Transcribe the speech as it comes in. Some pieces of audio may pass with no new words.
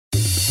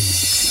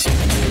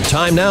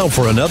Time now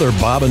for another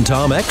Bob and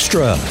Tom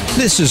Extra.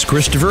 This is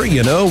Christopher.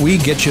 You know, we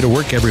get you to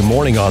work every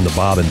morning on the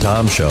Bob and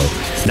Tom Show.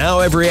 Now,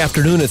 every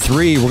afternoon at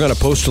 3, we're going to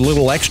post a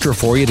little extra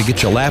for you to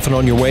get you laughing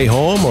on your way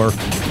home or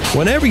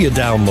whenever you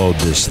download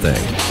this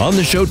thing. On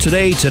the show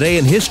today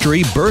in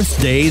history,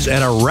 birthdays,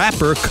 and a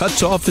rapper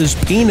cuts off his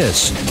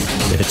penis.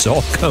 It's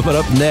all coming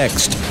up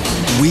next.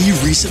 We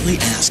recently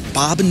asked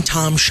Bob and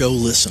Tom Show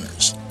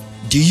listeners,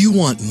 do you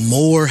want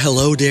more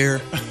Hello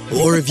Dare,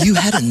 or have you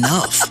had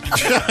enough?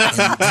 And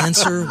the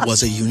answer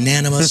was a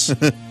unanimous,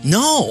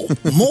 no,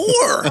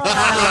 more.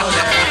 Hello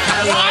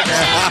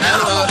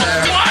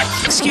there.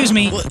 What? Excuse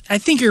me, I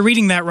think you're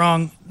reading that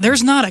wrong.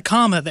 There's not a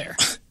comma there.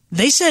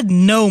 They said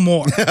no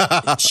more.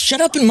 Shut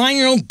up and mind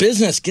your own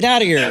business. Get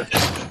out of here.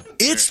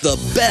 It's the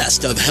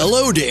best of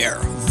Hello Dare,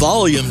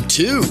 Volume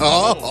 2,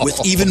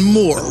 with even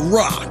more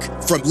rock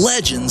from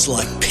legends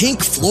like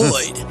Pink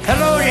Floyd.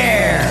 Hello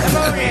there.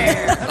 Hello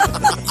there.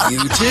 You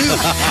too.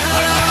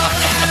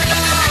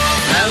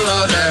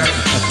 Hello there.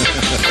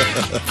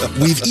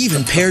 We've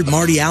even paired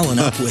Marty Allen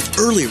up with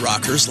early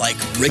rockers like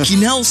Ricky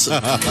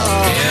Nelson.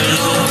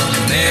 Hello,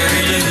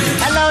 Mary Lou.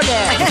 Hello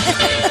there.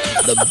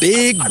 The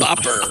Big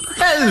Bopper.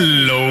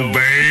 Hello,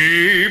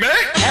 baby.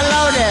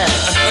 Hello there.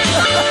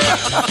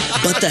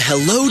 But the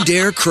Hello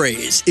Dare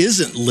craze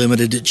isn't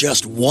limited to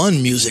just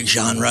one music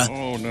genre.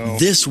 Oh, no.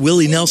 This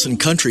Willie Nelson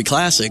country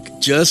classic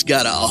just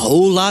got a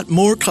whole lot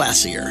more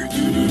classier.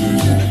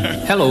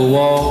 Hello,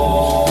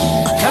 all.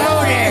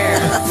 Hello there.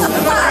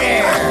 Hello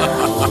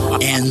there.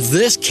 And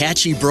this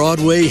catchy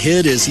Broadway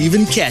hit is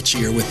even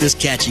catchier with this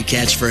catchy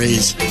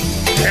catchphrase.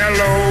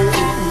 Hello,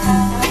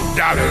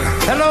 darling.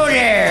 Hello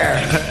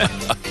there.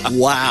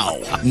 Wow.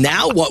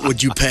 Now what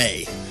would you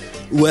pay?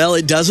 Well,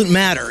 it doesn't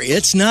matter.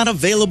 It's not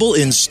available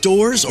in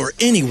stores or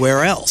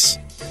anywhere else.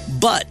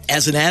 But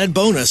as an added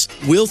bonus,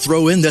 we'll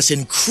throw in this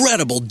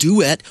incredible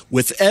duet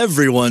with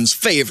everyone's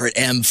favorite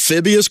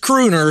amphibious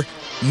crooner,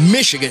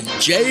 Michigan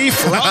J.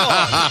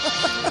 Frog.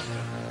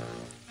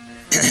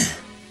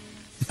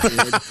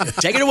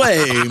 Take it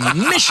away,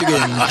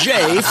 Michigan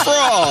J.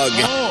 Frog.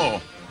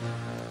 Oh.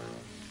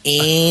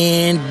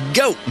 And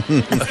go.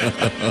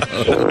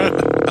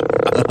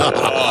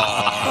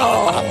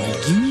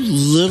 Oh, you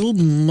little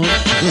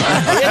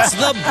It's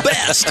the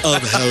best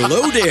of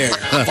Hello Dare,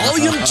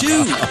 Volume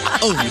 2,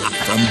 only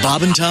from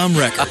Bob and Tom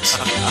Records.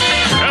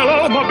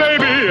 Hello, my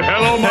baby.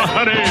 Hello, my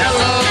honey.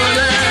 Hello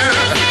there.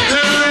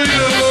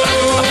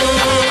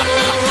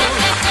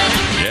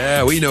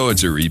 Yeah, we know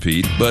it's a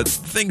repeat, but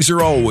things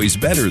are always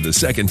better the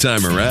second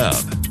time around.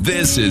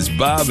 This is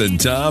Bob and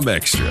Tom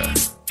Extra.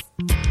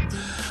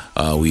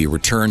 We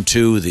return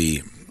to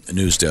the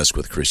news desk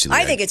with Christy.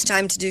 I think it's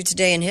time to do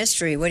Today in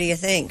History. What do you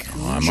think?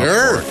 I'm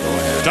sure. Go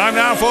ahead. Time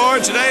now for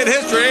Today in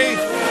History.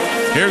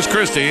 Here's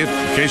Christy. In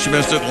case you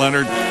missed it,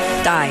 Leonard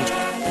Died.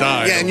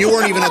 died. Yeah, and you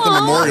weren't even at the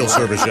memorial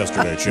service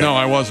yesterday, Chip. No,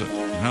 I wasn't.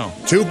 No.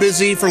 Too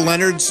busy for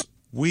Leonard's?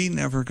 We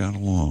never got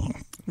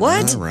along.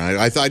 What? All right.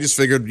 I just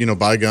figured,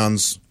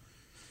 bygones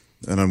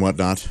and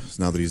whatnot,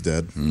 now that he's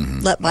dead. Mm-hmm.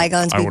 Let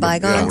bygones be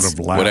bygones?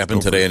 What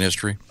happened today in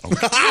history?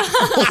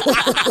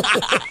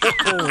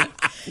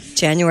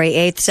 January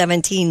 8th,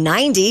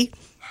 1790,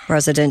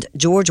 President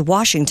George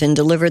Washington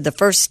delivered the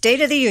first State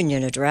of the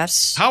Union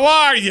address. How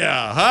are you,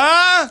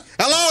 huh?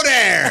 Hello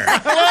there!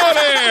 Hello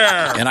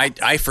there! And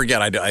I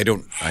forget,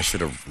 I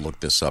should have looked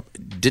this up.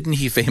 Didn't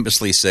he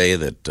famously say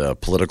that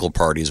political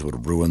parties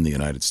would ruin the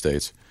United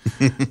States?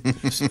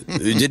 Wasn't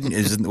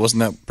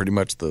that pretty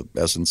much the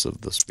essence of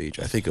the speech?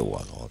 I think it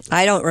was.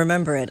 I don't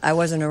remember it. I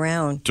wasn't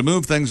around. To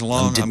move things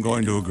along, I'm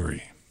going to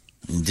agree.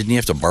 Didn't he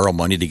have to borrow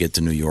money to get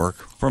to New York?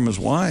 From his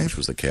wife. Which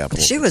was the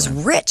capital. She was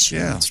rich.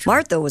 Yeah.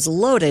 Martha was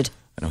loaded.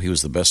 I know he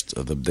was the best,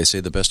 they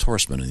say the best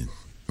horseman in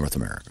North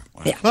America.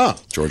 Yeah. Huh.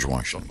 George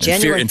Washington.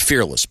 January- And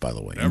fearless, by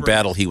the way. In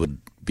battle, he would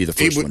be the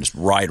first one to just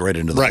ride right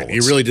into the Right,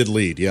 bullets. he really did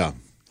lead, yeah.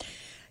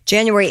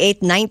 January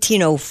 8th,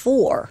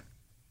 1904,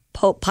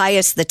 Pope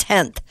Pius X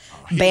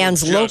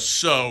bans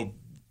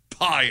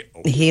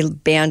He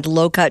banned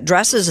low-cut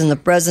dresses in the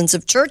presence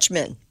of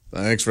churchmen.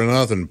 Thanks for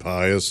nothing,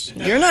 Pius.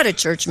 You're not a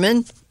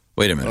churchman.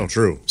 Wait a minute. Oh,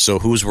 true. So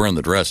who's wearing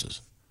the dresses?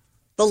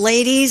 The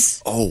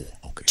ladies, Oh,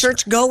 okay.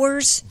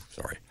 churchgoers,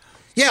 Sorry.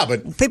 Yeah,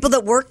 but people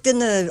that worked in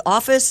the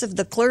office of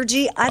the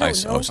clergy. I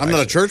don't know. I'm not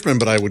a churchman,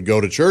 but I would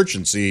go to church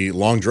and see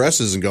long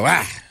dresses and go,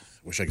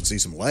 wish I could see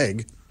some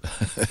leg.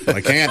 But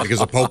I can't because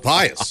of Pope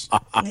Pius.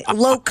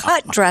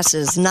 Low-cut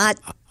dresses, not...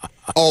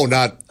 Oh,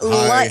 not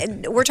high.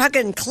 We're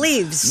talking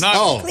cleaves.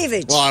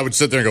 Cleavage. Well, I would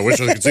sit there and go,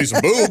 wish I could see some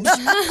boobs.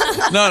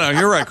 No,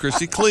 you're right,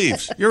 Christy.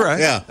 Cleaves. You're right.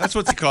 Yeah. That's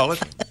what you call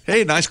it.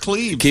 Hey, nice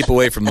cleaves. Keep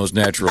away from those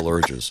natural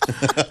urges.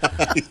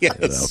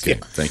 Yes. Okay.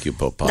 Thank you,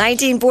 Pope Pius.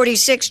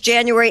 1946,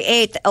 January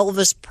 8th,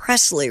 Elvis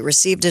Presley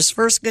received his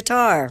first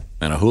guitar.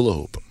 And a hula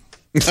hoop.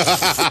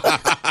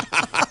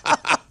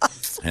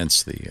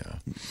 Hence the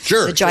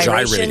The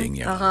gyration. gyrating.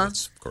 Yeah,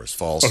 that's, of course,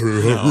 false.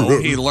 No,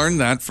 he learned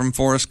that from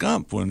Forrest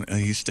Gump when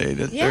he stayed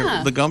at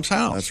the Gump's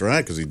house. That's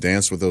right, because he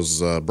danced with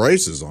those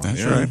braces on.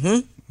 That's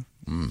right.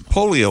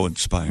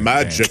 Polio-inspired.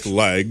 Magic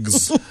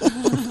legs.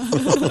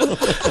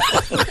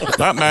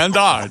 That man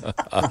died.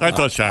 That's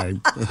a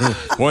shame.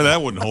 Boy,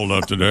 that wouldn't hold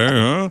up today,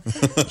 huh?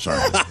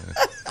 Sorry.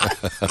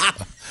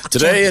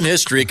 Today in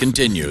history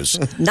continues.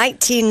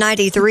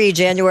 1993,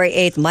 January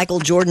 8th, Michael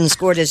Jordan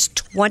scored his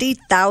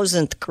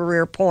 20,000th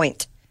career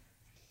point.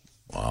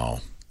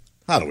 Wow.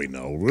 How do we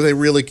know? Were they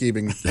really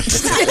keeping that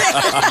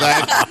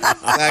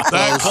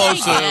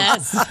close?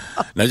 Yes.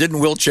 Now, didn't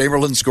Wilt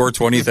Chamberlain score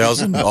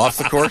 20,000 off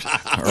the court?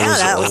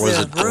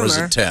 Or was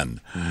it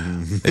 10?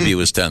 Mm-hmm. Maybe it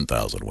was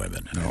 10,000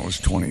 women. No, it was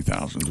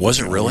 20,000.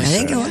 Was it really? I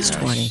think it was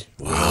 20.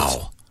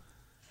 Wow.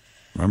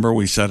 Remember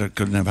we said it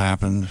couldn't have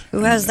happened?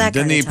 Who has that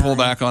Didn't kind he of time? pull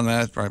back on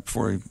that right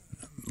before he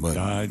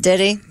died? Did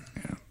he?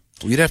 Yeah.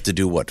 We'd have to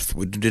do what?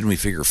 Didn't we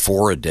figure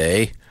 4 a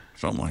day?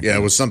 Something like that. Yeah,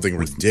 it was something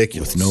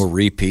ridiculous. With no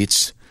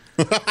repeats.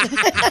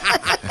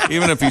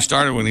 Even if he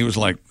started when he was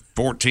like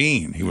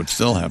 14, he would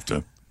still have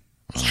to.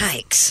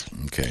 Yikes.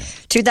 Okay.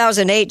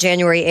 2008,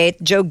 January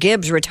 8th, Joe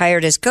Gibbs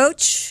retired as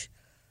coach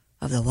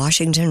of the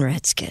Washington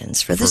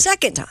Redskins for the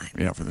second time.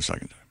 Yeah, for the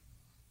second time.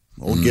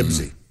 Old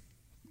Gibbsy.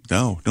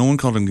 No one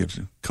called him Gibbs.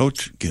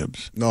 Coach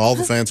Gibbs. No, all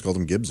the fans called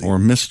him Gibbsy. Or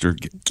Mr.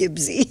 Gibbs.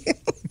 Gibbsy.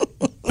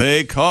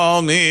 They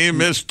call me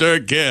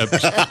Mr. Gibbs.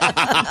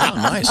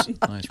 Oh,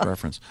 nice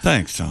reference.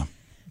 Thanks, Tom.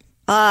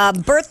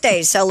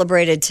 Birthday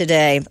celebrated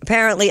today.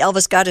 Apparently,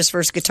 Elvis got his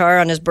first guitar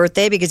on his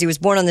birthday because he was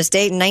born on this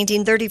date in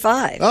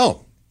 1935.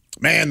 Oh,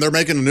 man, they're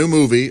making a new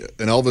movie,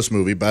 an Elvis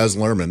movie, Baz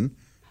Luhrmann,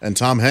 and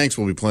Tom Hanks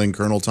will be playing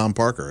Colonel Tom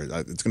Parker.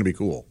 It's going to be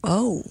cool.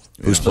 Oh.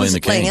 Who's playing the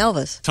king?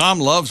 Elvis? Tom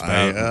loves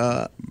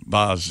Baz.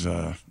 Baz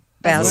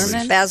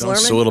Luhrmann?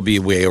 So it'll be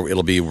way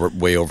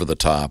over the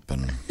top.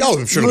 And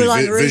I'm sure it'll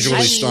be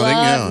visually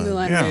stunning.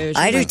 Moulin Rouge.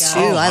 I do too.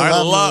 I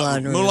love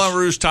Moulin Rouge. Moulin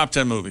Rouge top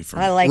 10 movie for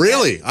me. I like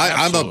Really? that.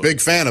 I'm a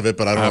big fan of it,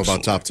 but I don't know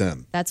about top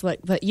 10. That's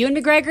what put you and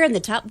McGregor in the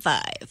top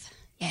 5.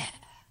 Yeah.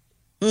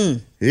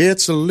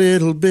 It's a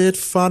little bit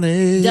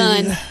funny.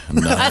 Done. I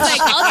was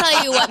like, I'll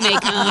tell you what may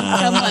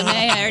come what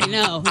may. I already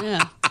know.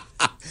 Yeah.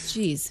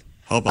 Jeez.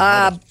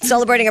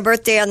 Celebrating a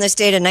birthday on this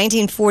date in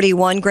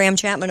 1941, Graham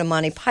Chapman of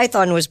Monty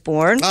Python was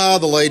born. Oh,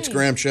 the late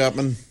Graham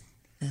Chapman.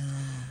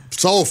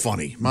 So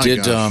funny. My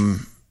gosh.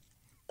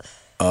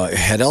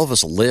 Had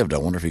Elvis lived, I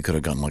wonder if he could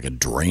have gotten like a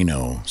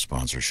Drano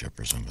sponsorship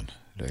or something.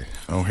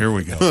 Oh, here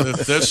we go.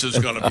 This is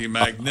going to be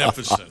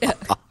magnificent.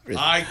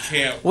 I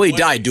can't Well, he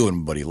died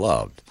doing what he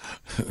loved.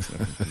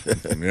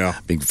 Yeah.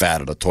 Being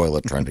fat at a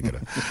toilet, trying to get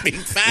a... Being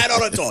fat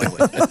on a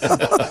toilet.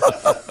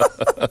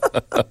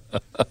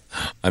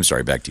 I'm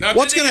sorry, back to you. Now,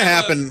 What's going to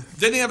happen?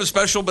 Didn't he have a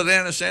special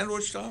banana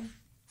sandwich, Tom?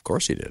 Of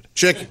course he did.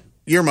 Chick,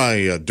 you're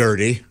my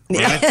dirty.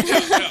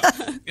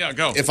 Right? Yeah,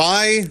 go. If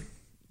I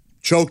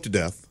choke to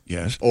death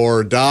Yes.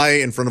 or die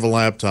in front of a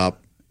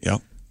laptop,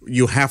 Yep.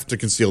 you have to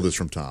conceal this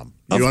from Tom.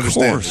 You Of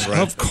understand course. this, right?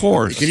 Of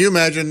course. Can you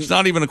imagine? It's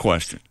not even a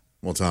question.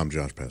 Well,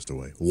 Josh passed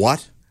away.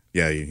 What?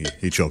 Yeah,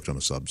 he choked on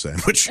a sub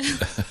sandwich.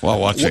 While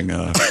watching...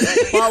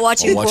 While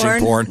watching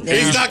porn. Yeah.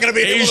 He's not going to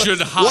be able Asian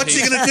to... hottie. What's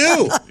he going to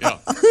do? Yeah.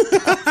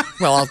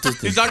 Well,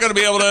 He's not going to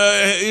be able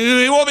to...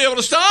 He won't be able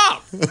to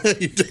stop.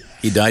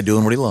 he died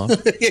doing what he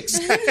loved.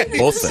 Exactly.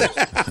 Both things.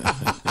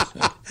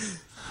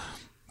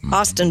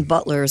 Austin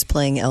Butler is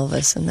playing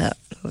Elvis in that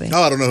movie.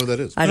 Oh, I don't know who that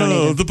is. I don't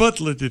either. The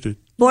butler did it.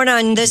 Born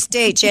on this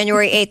date,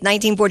 January 8th,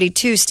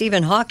 1942,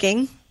 Stephen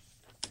Hawking.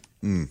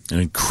 An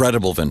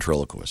incredible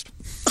ventriloquist.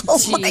 Oh,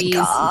 my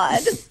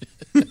God.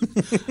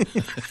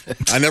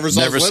 I never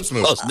saw his lips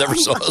move. Never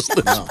saw his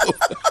lips move.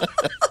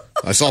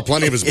 I saw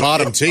plenty of his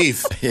bottom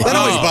teeth. That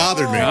always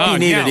bothered me.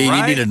 He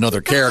needed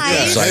another character.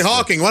 Hey,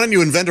 Hawking, why don't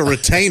you invent a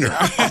retainer?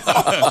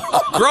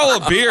 Grow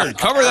a beard.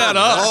 Cover that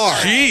up. Lord.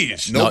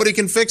 Jeez. Nobody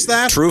can fix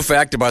that? True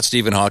fact about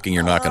Stephen Hawking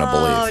you're not going to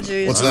believe. Oh,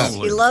 geez. What's that?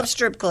 He loves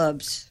strip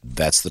clubs.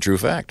 That's the true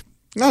fact.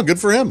 No, good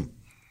for him.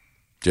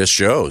 Just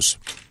shows.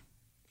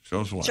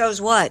 Shows what? Shows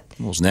what?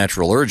 Those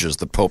natural urges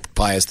that Pope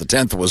Pius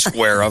X was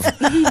aware of.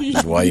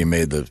 Is why he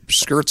made the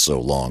skirt so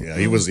long. Yeah,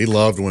 he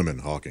loved women,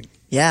 Hawking.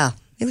 Yeah.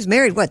 He was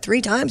married,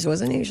 3 times,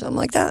 wasn't he? Something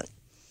like that.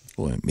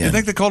 Well, You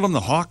think they called him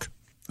the Hawk?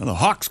 Oh, the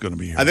Hawk's going to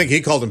be here. I think he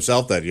called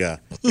himself that, yeah.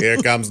 Here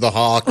comes the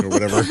Hawk or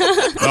whatever.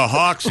 The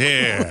Hawk's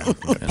here.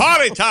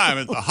 Party time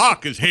and the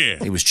Hawk is here.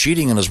 He was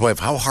cheating on his wife.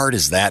 How hard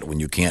is that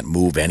when you can't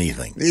move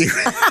anything?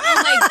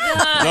 Oh my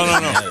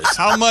God. No.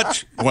 How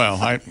much? Well,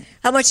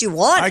 How much you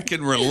want? I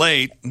can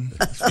relate.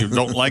 If you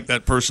don't like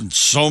that person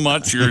so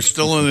much, you're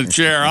still in the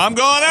chair. I'm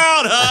going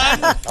out,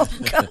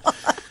 hon.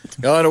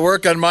 Going to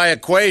work on my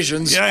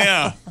equations.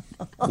 Yeah.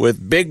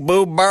 With Big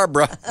Boob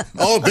Barbara.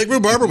 Oh, Big Boo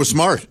Barbara was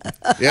smart.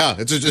 Yeah,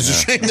 it's a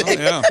shame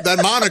that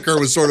moniker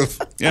was sort of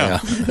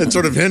it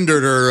sort of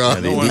hindered her.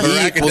 The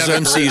E equals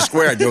MC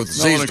squared. No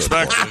one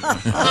expected.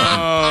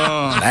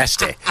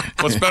 Nasty.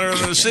 What's better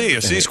than a C?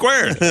 A C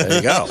squared. There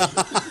you go.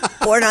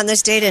 Born on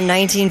this date in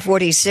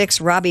 1946,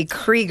 Robbie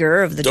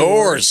Krieger of the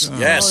Doors.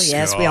 Yes. Oh,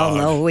 yes, we all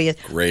know who he is.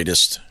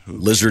 Greatest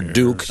Lizard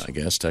Duke, I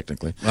guess,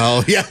 technically.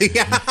 Oh, yeah.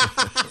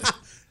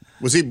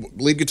 Was he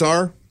lead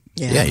guitar?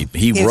 Yeah,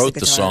 he wrote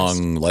the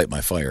song "Light My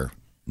Fire."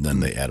 And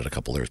then they added a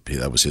couple lyrics.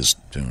 That was his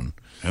tune.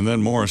 And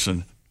then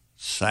Morrison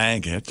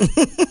sang it.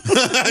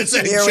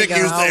 Here we go.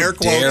 Used the air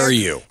quotes. Dare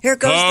you? Here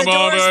goes Come the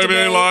on, Doors baby,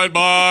 debate. light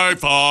my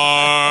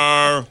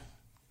fire.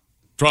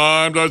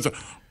 Time to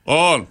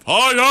on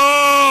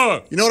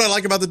fire. You know what I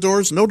like about the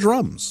Doors? No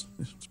drums.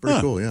 It's pretty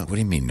cool, yeah. What do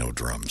you mean no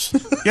drums?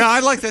 Yeah,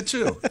 I like that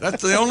too.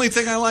 That's the only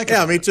thing I like.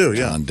 Yeah, me too,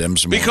 yeah. John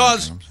Dem's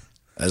Because,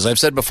 as I've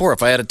said before,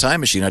 if I had a time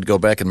machine, I'd go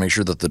back and make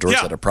sure that the Doors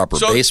had a proper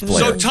bass player.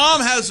 So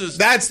Tom has his.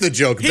 That's the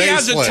joke. He bass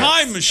has a player.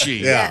 time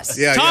machine. Yeah, Yes.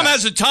 yeah, Tom yeah.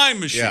 has a time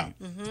machine.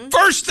 Yeah.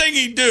 First thing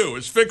he'd do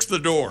is fix the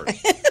doors.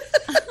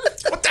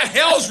 What the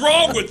hell's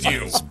wrong with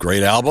you?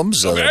 Great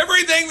albums. Of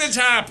everything that's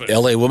happened.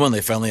 L.A. Woman,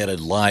 they finally had a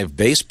live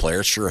bass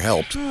player. Sure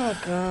helped. Oh,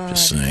 God.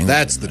 Just saying.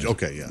 That's the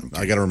okay, yeah.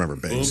 I got to remember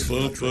bass.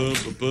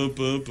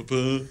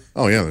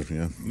 Oh yeah,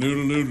 yeah.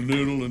 Noodle, noodle,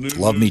 noodle,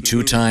 noodle. Love Me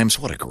Two Times.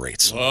 What a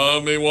great song.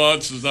 Love me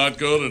once is not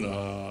good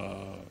enough.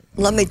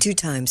 Love me 2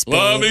 times, babe.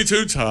 Love me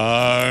 2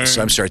 times.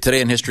 So I'm sorry.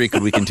 Today in history,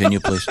 could we continue,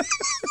 please?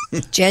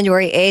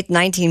 January 8th,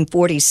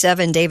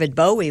 1947, David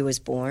Bowie was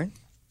born.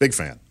 Big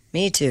fan.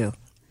 Me too.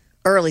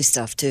 Early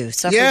stuff, too.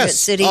 Suffragette Yes.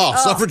 City.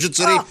 Suffragette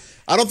City.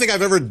 I don't think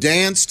I've ever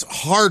danced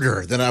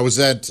harder than I was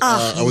at.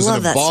 I was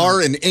in a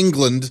bar in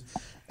England,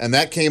 and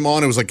that came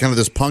on. It was like kind of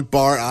this punk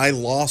bar. I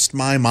lost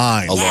my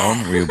mind.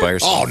 Alone? Were you by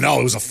yourself? Oh, no.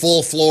 It was a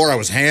full floor. I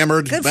was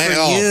hammered. Good for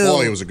Oh, you.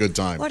 boy, it was a good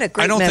time. What a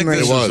great I don't memory.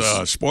 think this It is was.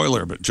 a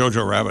spoiler, but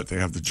Jojo Rabbit, they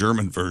have the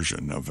German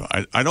version of.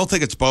 I don't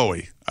think it's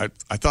Bowie. I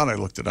thought I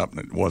looked it up and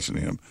it wasn't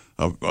him.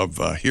 Of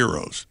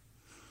Heroes.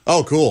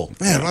 Oh, cool.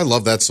 Man, I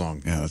love that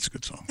song. Yeah, that's a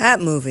good song. That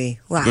movie.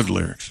 Wow. Good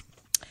lyrics.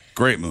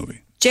 Great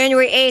movie.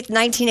 January 8th,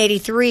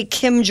 1983,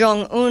 Kim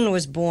Jong-un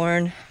was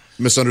born.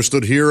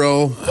 Misunderstood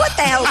hero. What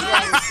the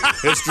hell?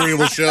 History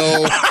will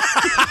show.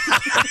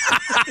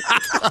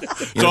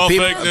 It's all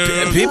fake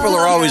news. People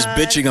are always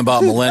bitching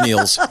about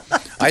millennials.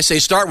 I say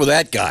start with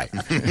that guy.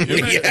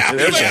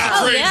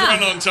 Trains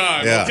run on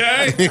time,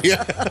 okay?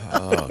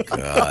 Oh,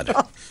 God.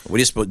 What do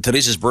you suppose?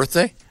 Today's his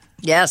birthday?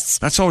 Yes.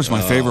 That's always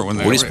my favorite when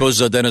they. What do you suppose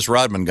Dennis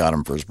Rodman got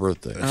him for his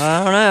birthday?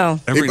 I don't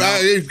know.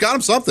 He got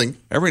him something.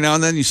 Every now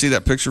and then you see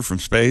that picture from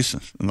space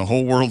and the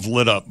whole world's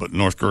lit up, but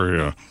North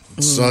Korea.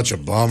 Such a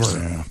bummer.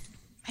 Yeah.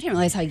 I didn't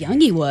realize how young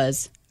he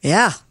was.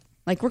 Yeah.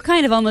 Like, we're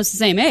kind of almost the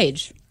same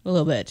age, a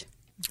little bit.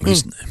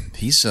 He's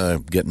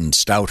getting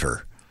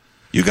stouter.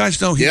 You guys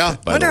know he. Yeah.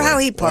 Wonder how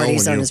he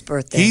parties on his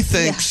birthday. He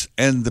thinks,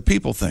 and the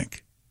people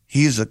think,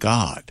 he's a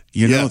god.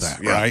 You know Yes,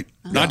 that, yeah. right?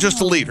 Not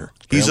just a leader.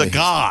 He's a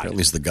god. Apparently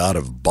he's the god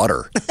of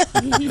butter.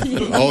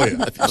 Oh,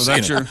 yeah. So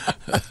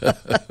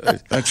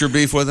that's your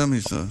beef with him?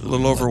 He's a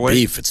little overweight?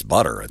 Beef, it's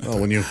butter. Oh,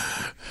 when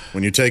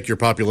you take your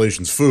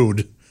population's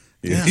food,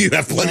 you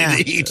have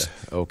plenty to eat.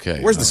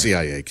 Okay. Where's the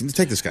CIA? Can you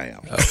take this guy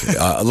out?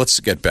 Okay. Let's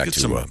get back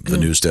to the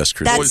news desk.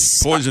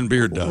 That's Poison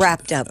beard dust.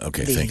 wrapped up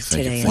Okay, the thank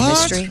today you. in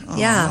What? history. Oh,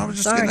 Yeah. I was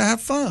just sorry. going to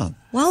have fun.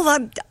 Well,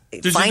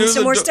 Did find you do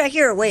some the more do- stuff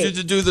here. Wait. Did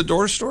you do the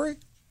door story?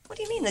 What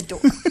do you mean the door?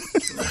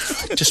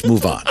 Just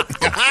move on.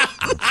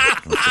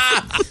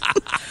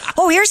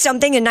 Oh, here's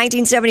something. In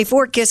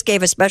 1974, Kiss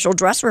gave a special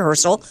dress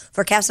rehearsal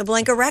for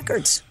Casablanca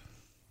Records.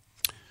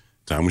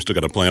 Time we still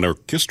got to plan our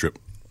Kiss trip.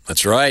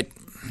 That's right.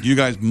 You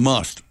guys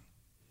must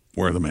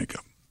wear the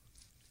makeup.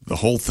 The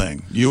whole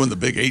thing. You and the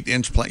big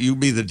 8-inch plant. You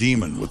be the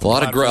demon. With A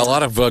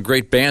lot of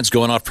great bands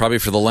going off probably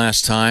for the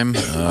last time.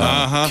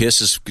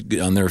 Kiss is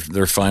on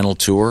their final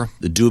tour.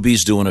 The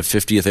Doobies doing a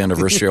 50th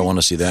anniversary. I want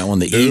to see that one.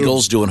 The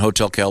Eagles doing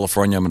Hotel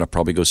California. I'm going to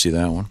probably go see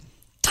that one.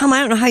 Tom,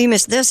 I don't know how you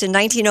missed this. In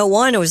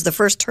 1901, it was the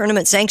first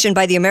tournament sanctioned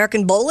by the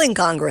American Bowling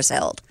Congress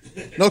held.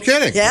 No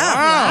kidding. Yeah.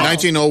 Wow.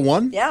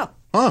 1901? Yeah.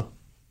 Huh.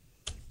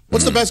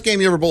 What's the best game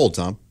you ever bowled,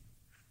 Tom?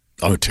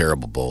 I'm a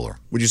terrible bowler.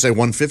 Would you say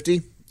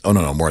 150? Oh,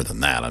 no, more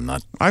than that. I'm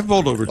not. I've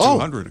bowled over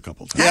 200 a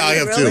couple times. Yeah, I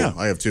have really? too.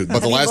 I have too. But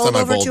Have the you last bowled time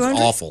I over bowled,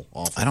 200? awful.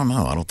 I don't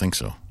know. I don't think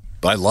so.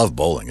 But I love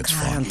bowling. It's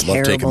fun. I'm I love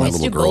taking terrible. my Let's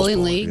little do girls bowling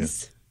bowling.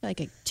 leagues.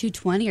 Like a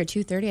 220 or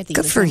 230, I think.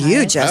 Good was for the you,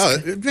 highest.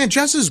 Justin. Man,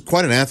 Jess is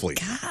quite an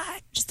athlete.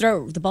 Just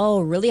throw the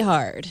ball really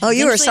hard. Oh,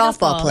 you were a Eventually the softball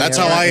ball- player. That's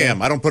how I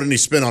am. I don't put any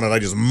spin on it. I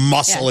just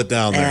muscle it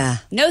down there. Yeah.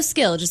 No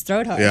skill, just throw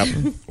it hard. Yep.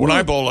 When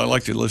I bowl, I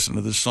like to listen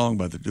to this song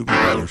by the Doobie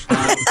Brothers.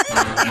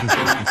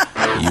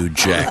 You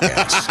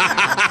jackass.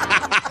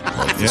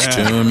 Love this Yeah.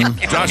 tune.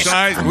 Josh and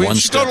I, we One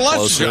should go to step lunch.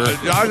 closer.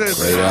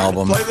 Great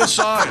album. Play this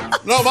song.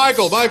 No,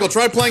 Michael,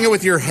 try playing it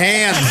with your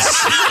hands.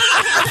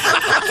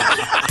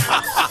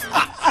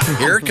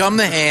 Here come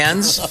the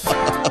hands. There we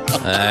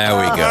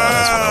go.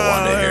 That's what I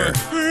wanted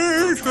to hear.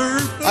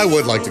 I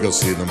would like to go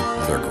see them.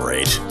 They're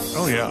great.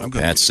 Oh, yeah. I'm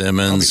good. Pat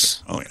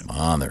Simmons. Oh, yeah. Come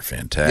on, they're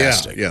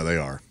fantastic. Yeah, they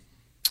are.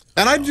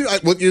 And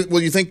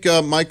will you think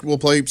Mike will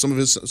play some of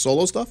his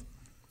solo stuff?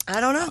 I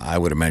don't know. I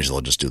would imagine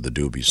they'll just do the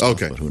Doobie stuff.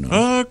 Okay. But who knows?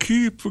 I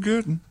keep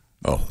forgetting.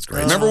 Oh, that's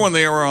great. Remember when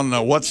they were on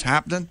What's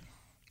Happening?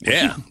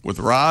 Yeah. With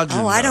Raj?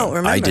 Oh, I don't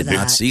remember I did that.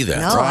 not see that.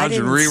 No, I Raj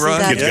and didn't see rerun?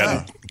 that Kids at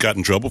all. got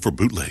in trouble for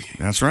bootlegging.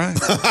 That's right.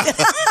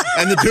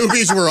 And the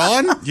Doobies were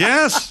on?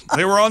 Yes.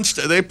 They were on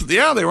they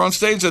were on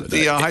stage at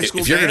the high school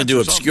If you're going to dance do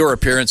or something. obscure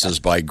appearances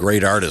by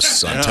great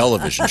artists on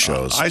television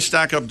shows, I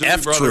stack up Doobie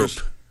F Brothers.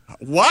 Troop.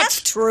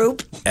 What?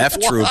 Troop.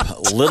 F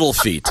Troop, Little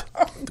Feet.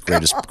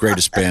 the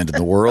greatest band in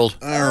the world.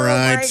 All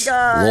right. Oh my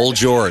God. Lowell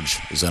George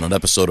is on an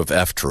episode of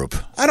F Troop.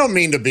 I don't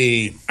mean to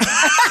be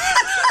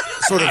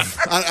sort of,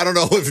 I don't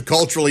know if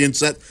culturally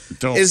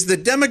insensitive. Is the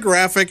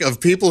demographic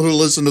of people who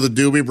listen to the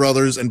Doobie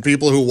Brothers and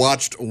people who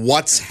watched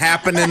What's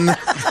Happening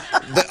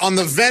on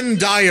the Venn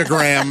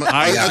diagram,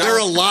 are there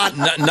a lot?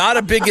 Not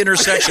a big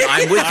intersection.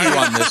 I'm with you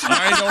on this.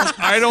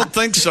 I don't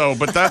think so,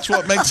 but that's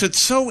what makes it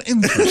so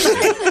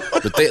interesting.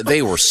 But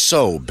they were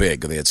so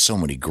big. They had so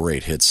many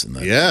great hits in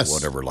that,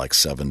 whatever, like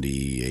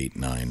 78,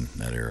 9,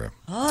 that era.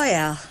 Oh,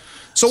 yeah.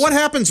 So what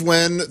happens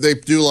when they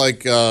do,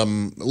 like,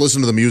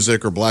 listen to the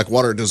music or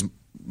Blackwater? Does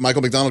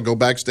Michael McDonald go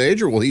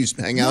backstage, or will he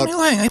hang out?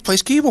 No, he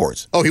plays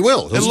keyboards. Oh, he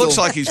will? It looks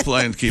like he's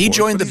playing keyboards. He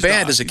joined the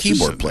band as a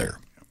keyboard player.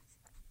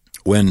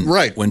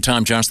 When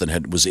Tom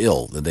Johnston was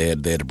ill, they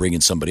had to bring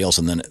in somebody else,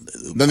 and then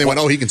they went,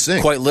 oh, he can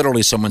sing. Quite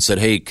literally, someone said,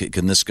 "Hey,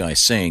 can this guy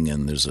sing?"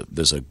 And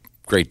there's a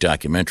great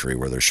documentary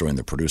where they're showing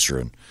the producer,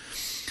 and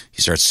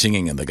he starts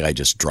singing, and the guy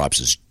just drops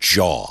his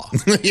jaw.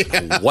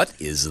 What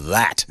is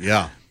that?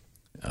 Yeah.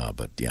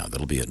 But yeah,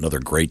 that'll be another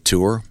great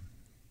tour.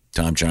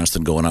 Tom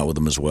Johnston going out with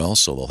them as well,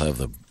 so they'll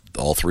have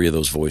all three of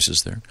those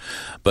voices there.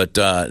 But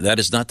that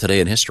is not today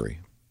in history.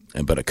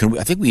 But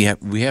I think we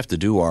have to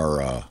do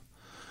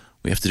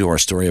our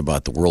story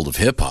about the world of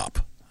hip hop.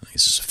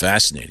 This is a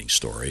fascinating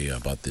story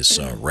about this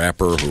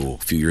rapper who a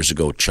few years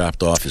ago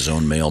chopped off his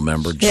own male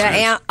member.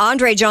 Yeah,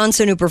 Andre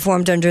Johnson, who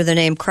performed under the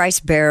name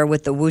Christ Bearer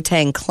with the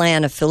Wu-Tang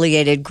Clan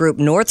affiliated group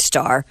North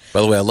Star.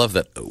 By the way, I love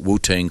that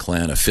Wu-Tang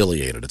Clan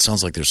affiliated. It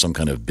sounds like there's some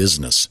kind of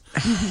business.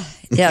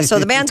 Yeah, so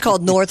the band's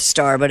called North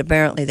Star, but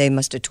apparently they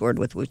must have toured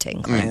with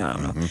Wu-Tang Clan. I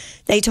don't know.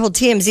 They told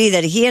TMZ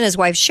that he and his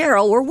wife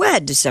Cheryl were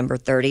wed December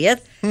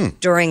 30th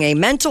during a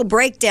mental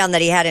breakdown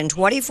that he had in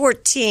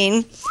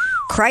 2014.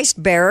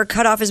 Christ Bearer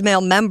cut off his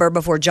male member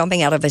before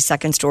jumping out of a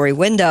second-story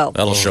window.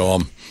 That'll show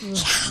him.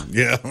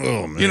 Yeah.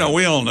 Oh, man. You know,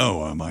 we all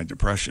know my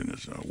depression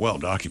is well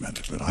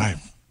documented, but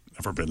I've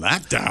never been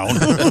that down.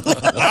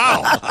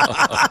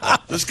 Wow.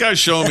 This guy's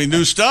showing me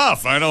new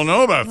stuff. I don't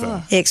know about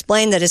that. He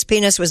explained that his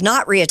penis was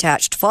not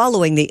reattached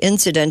following the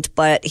incident,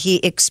 but he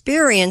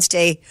experienced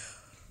a,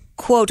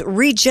 quote,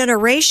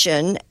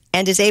 regeneration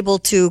and is able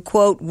to,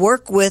 quote,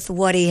 work with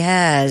what he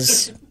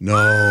has.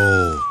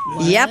 No.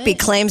 What? Yep, he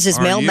claims his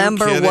male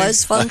member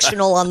was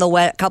functional on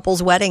the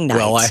couple's wedding night.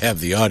 Well, I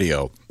have the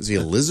audio. Is he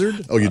a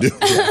lizard? Oh, you do?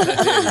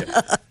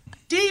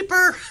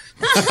 Deeper.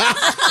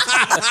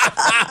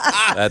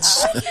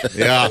 That's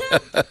yeah.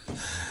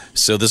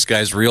 So this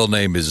guy's real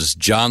name is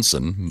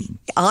Johnson.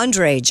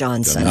 Andre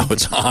Johnson. No,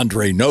 it's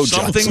Andre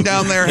Johnson. Something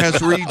down there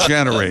has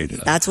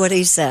regenerated. That's what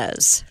he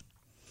says.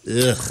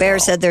 Ugh. Bear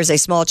said there's a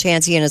small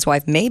chance he and his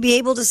wife may be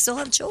able to still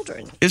have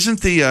children.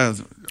 Isn't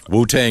the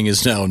Wu-Tang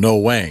is now No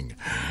Wang.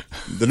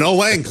 The No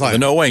Wang Clan. The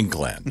No Wang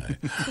Clan.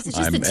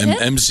 I'm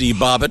MC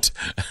Bobbitt.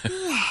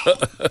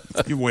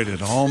 You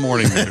waited all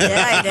morning.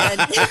 Yeah, I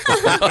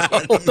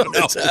did. No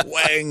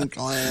Wang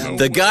Clan.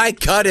 The guy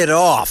cut it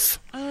off.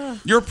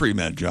 You're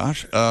pre-med,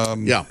 Josh.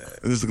 Yeah.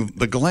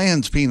 The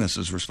glans penis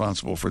is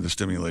responsible for the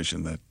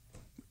stimulation that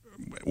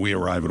we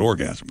arrive at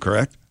orgasm,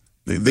 correct?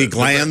 The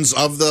glands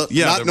of the...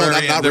 Yeah, not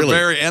really. The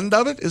very end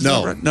of it? Is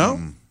no. That right? No?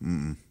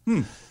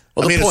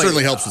 Well, I mean, it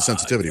certainly helps with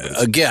sensitivity.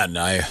 But again,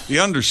 the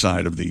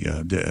underside of the...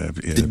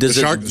 does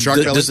shark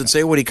belly? Does it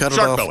say what he cut it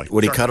off? Belly.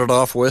 What he cut it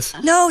off with?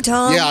 No,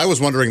 Tom. Yeah, I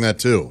was wondering that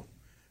too.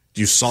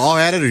 Do you saw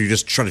at it, or you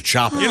just try to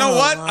chop it? You know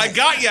what? I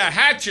got you a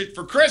hatchet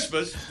for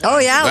Christmas. Oh,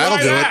 yeah. That'll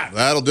do it.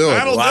 That'll do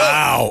it.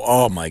 Wow.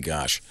 Oh, my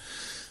gosh.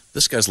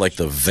 This guy's like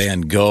the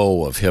Van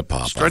Gogh of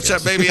hip-hop. Stretch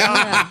that baby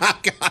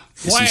out.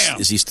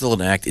 Is he still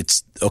an act?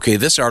 It's okay.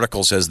 This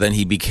article says then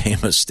he became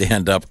a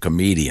stand-up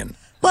comedian.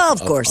 Well,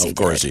 of course he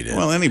did.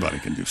 Well, anybody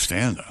can do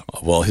stand-up.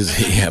 Well,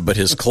 but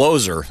his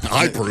closer.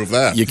 I prove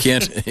that. He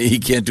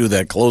can't do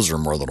that closer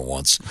more than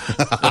once.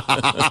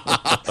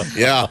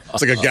 Yeah,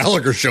 it's like a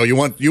Gallagher show. You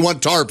want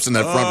tarps in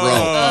that front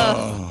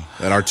row.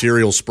 That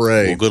arterial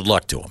spray. Well, good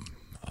luck to him,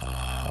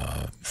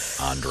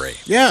 Andre.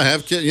 Yeah,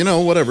 have kids. You know,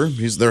 whatever.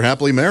 They're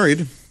happily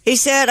married. He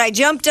said, I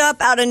jumped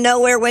up out of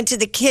nowhere, went to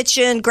the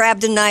kitchen,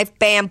 grabbed a knife,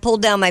 bam,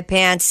 pulled down my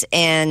pants,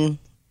 and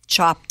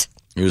chopped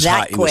He was that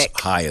high, quick. He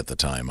was high at the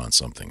time on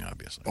something,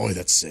 obviously. Oh,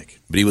 that's sick.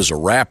 But he was a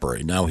rapper.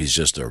 Now he's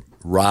just a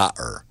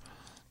rotter.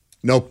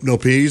 No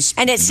peas.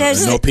 And it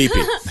says no pee-pee.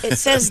 It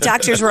says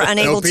doctors were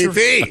unable no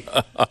pee-pee.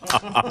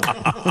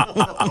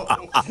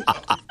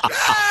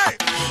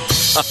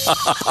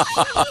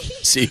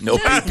 See, no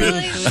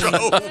pee-pee.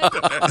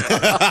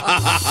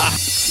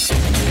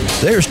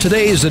 There's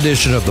today's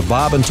edition of the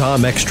Bob and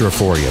Tom Extra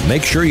for you.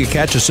 Make sure you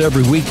catch us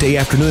every weekday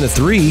afternoon at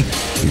 3. You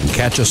can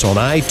catch us on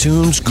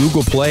iTunes,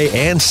 Google Play,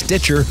 and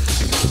Stitcher.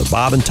 For the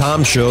Bob and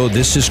Tom Show,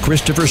 this is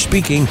Christopher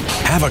speaking.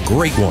 Have a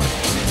great one.